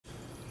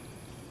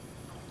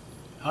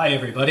Hi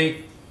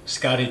everybody,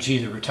 Scotty G,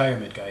 the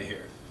retirement guy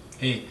here.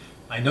 Hey,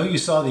 I know you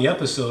saw the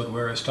episode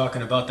where I was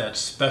talking about that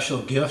special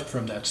gift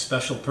from that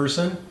special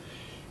person,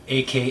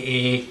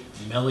 aka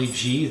Melly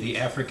G, the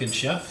African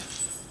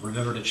chef.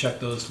 Remember to check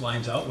those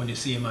lines out when you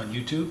see him on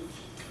YouTube.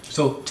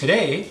 So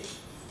today,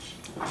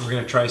 we're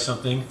going to try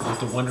something with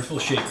the wonderful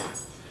shaker.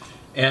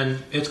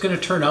 And it's going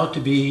to turn out to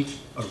be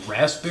a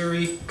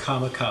raspberry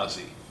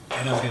kamikaze.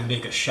 And I'm going to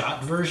make a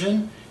shot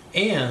version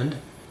and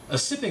a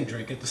sipping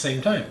drink at the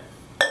same time.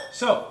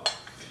 So,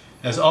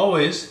 as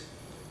always,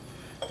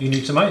 you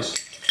need some ice.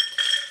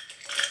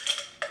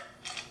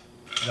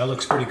 That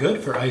looks pretty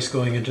good for ice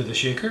going into the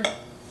shaker.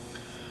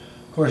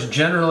 Of course,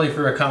 generally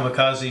for a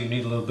kamikaze, you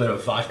need a little bit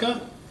of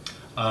vodka.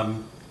 I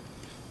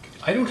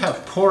don't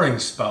have pouring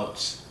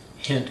spouts,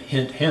 hint,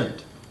 hint,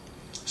 hint.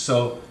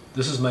 So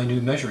this is my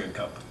new measuring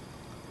cup.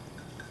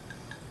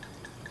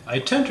 I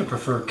tend to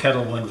prefer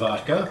Kettle One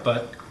vodka,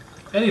 but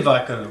any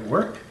vodka would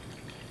work.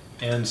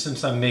 And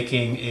since I'm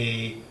making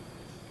a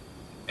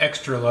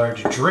extra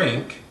large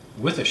drink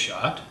with a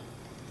shot,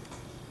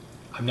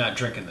 I'm not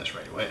drinking this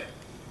right away.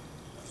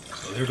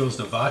 So there goes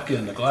the vodka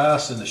in the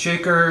glass in the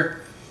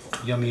shaker.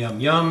 Yum, yum,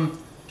 yum.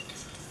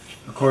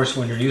 Of course,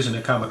 when you're using a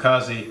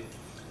kamikaze,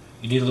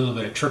 you need a little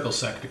bit of triple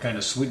sec to kind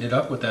of sweeten it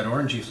up with that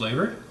orangey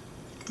flavor.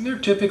 And they're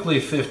typically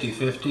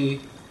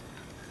 50-50.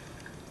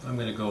 I'm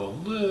going to go a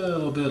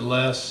little bit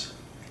less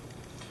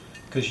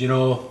because, you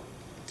know,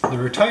 the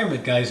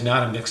retirement guy's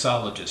not a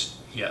mixologist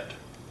yet.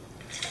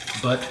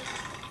 But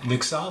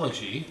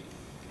mixology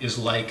is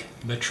like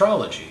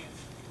metrology.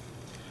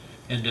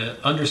 And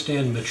to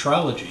understand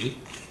metrology,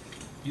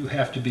 you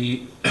have to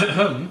be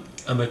a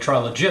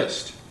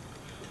metrologist.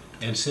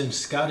 And since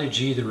Scotty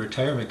G, the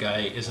retirement guy,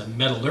 is a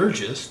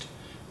metallurgist,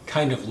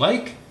 kind of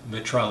like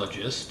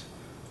metrologist,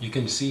 you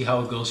can see how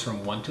it goes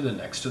from one to the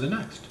next to the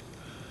next.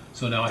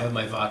 So now I have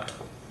my vodka,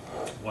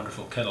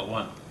 wonderful Kettle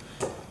One.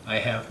 I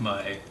have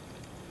my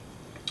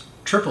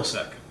triple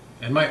sec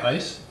and my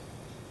ice.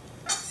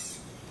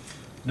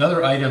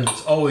 Another item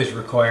that's always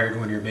required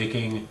when you're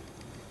making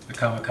a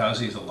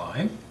kamikaze is a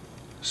lime.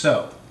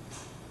 So,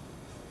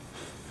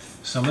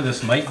 some of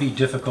this might be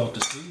difficult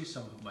to see,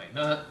 some of it might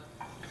not.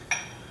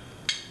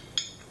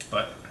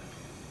 But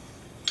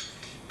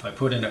if I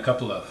put in a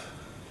couple of,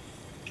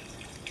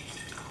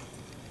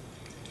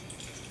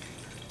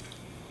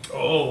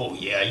 oh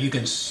yeah, you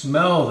can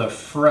smell the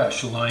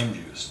fresh lime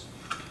juice.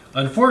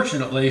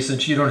 Unfortunately,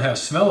 since you don't have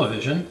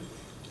smell-o-vision,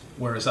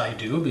 whereas I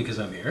do because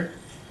I'm here,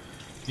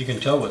 you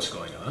can tell what's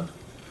going on.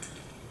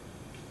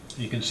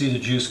 You can see the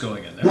juice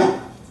going in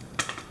there.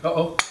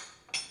 Uh-oh.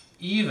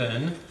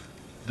 Even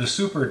the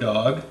super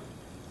dog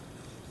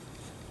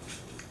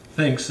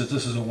thinks that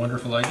this is a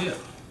wonderful idea.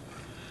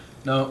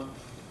 Now,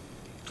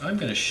 I'm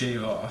going to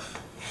shave off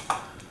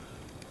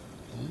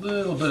a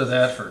little bit of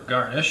that for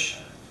garnish.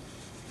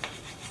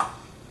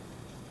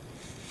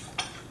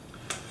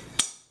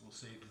 We'll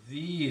save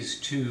these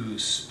two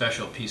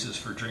special pieces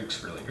for drinks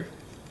for later.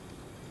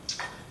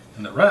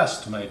 And the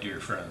rest, my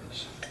dear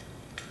friends,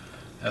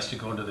 has to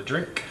go into the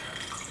drink.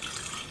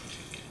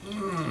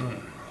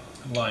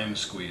 Lime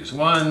squeeze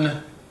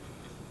one.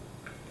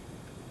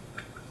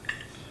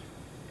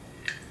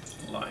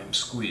 Lime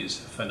squeeze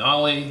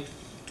finale.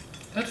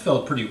 That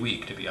felt pretty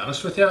weak, to be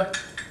honest with you. A little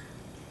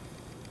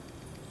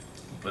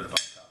bit of on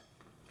top.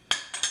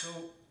 So,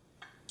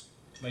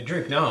 my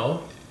drink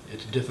now,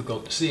 it's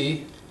difficult to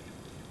see.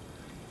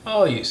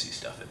 Oh, you see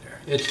stuff in there.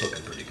 It's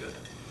looking pretty good.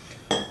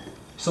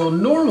 So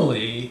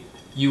normally,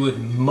 you would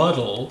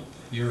muddle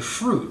your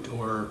fruit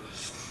or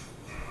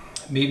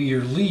maybe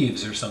your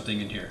leaves or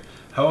something in here.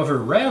 However,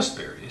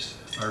 raspberries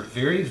are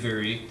very,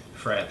 very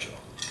fragile.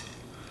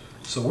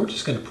 So we're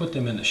just going to put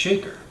them in the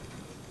shaker.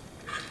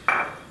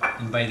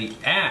 And by the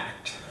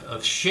act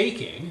of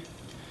shaking,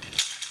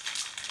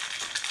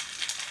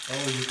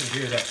 oh, you can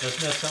hear that. Doesn't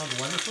that sound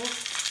wonderful?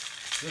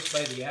 Just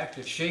by the act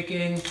of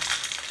shaking,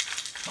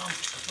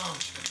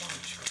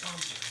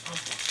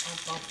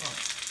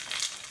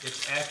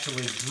 it's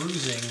actually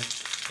bruising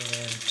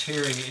and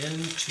tearing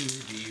into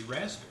the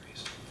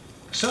raspberries.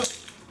 So,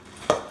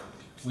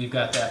 we've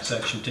got that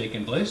section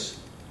taking place.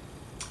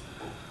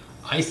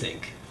 I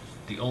think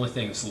the only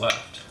thing that's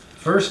left,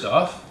 first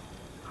off,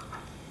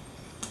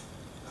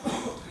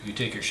 you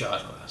take your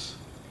shot glass.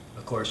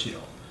 Of course, you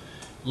know,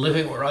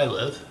 living where I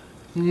live,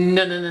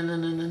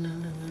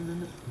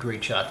 no.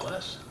 Great shot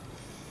glass.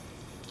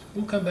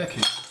 We'll come back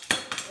here.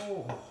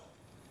 Oh.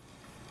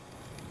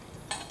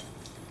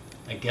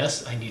 I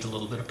guess I need a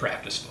little bit of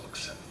practice,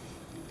 folks.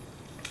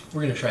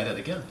 We're going to try that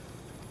again.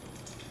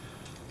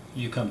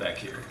 You come back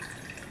here.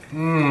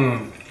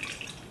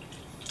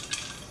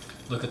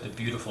 Look at the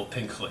beautiful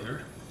pink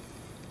flavor.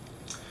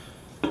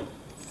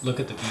 Look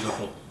at the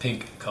beautiful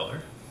pink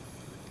color.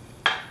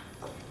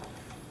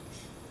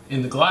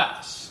 In the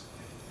glass,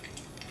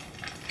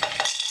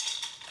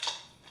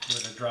 we're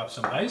going to drop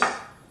some ice.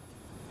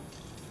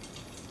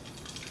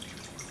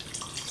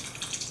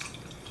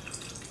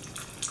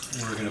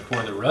 We're going to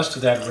pour the rest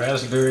of that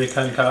raspberry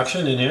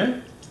concoction in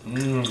here.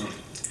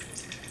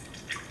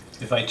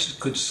 If I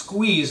could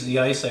squeeze the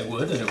ice, I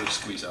would, and it would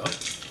squeeze out.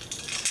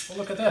 Well,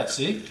 look at that,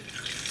 see?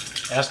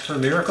 Ask for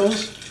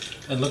miracles,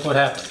 and look what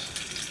happens.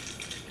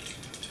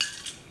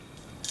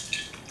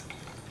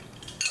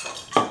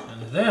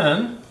 And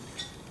then,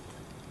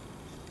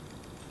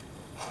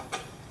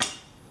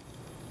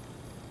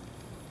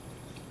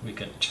 we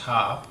can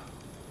top.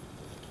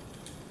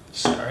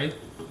 Sorry,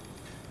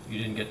 you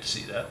didn't get to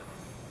see that.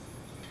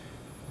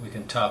 We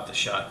can top the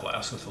shot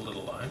glass with a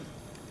little lime.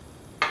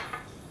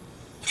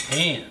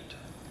 And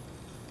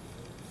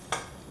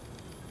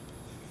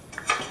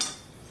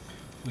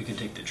we can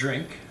take the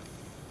drink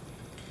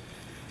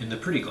in the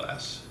pretty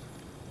glass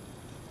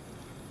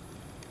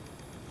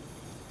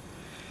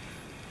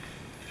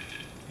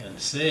and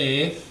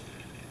say,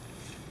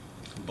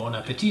 bon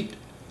appetit.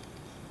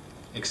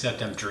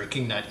 Except I'm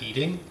drinking, not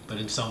eating, but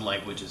in some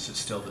languages it's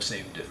still the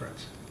same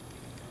difference.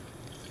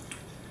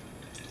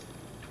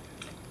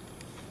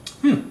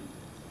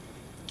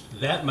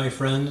 That, my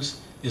friends,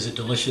 is a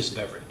delicious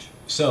beverage.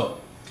 So,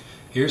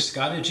 here's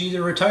Scotty G,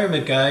 the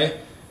retirement guy,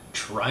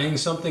 trying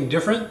something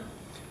different.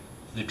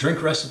 The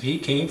drink recipe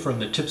came from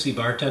the Tipsy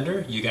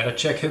Bartender. You gotta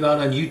check him out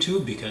on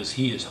YouTube because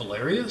he is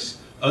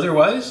hilarious.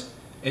 Otherwise,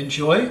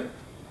 enjoy.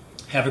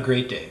 Have a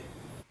great day.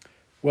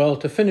 Well,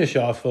 to finish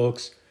off,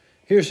 folks,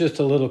 here's just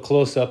a little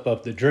close-up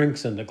of the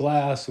drinks and the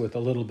glass with a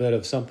little bit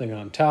of something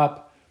on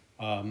top.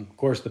 Of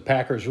course, the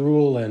Packers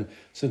rule, and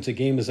since the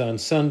game is on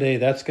Sunday,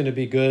 that's going to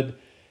be good.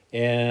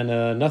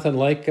 And nothing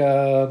like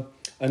an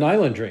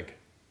island drink.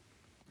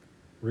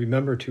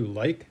 Remember to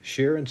like,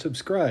 share, and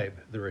subscribe.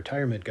 The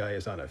Retirement Guy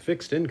is on a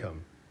fixed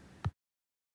income.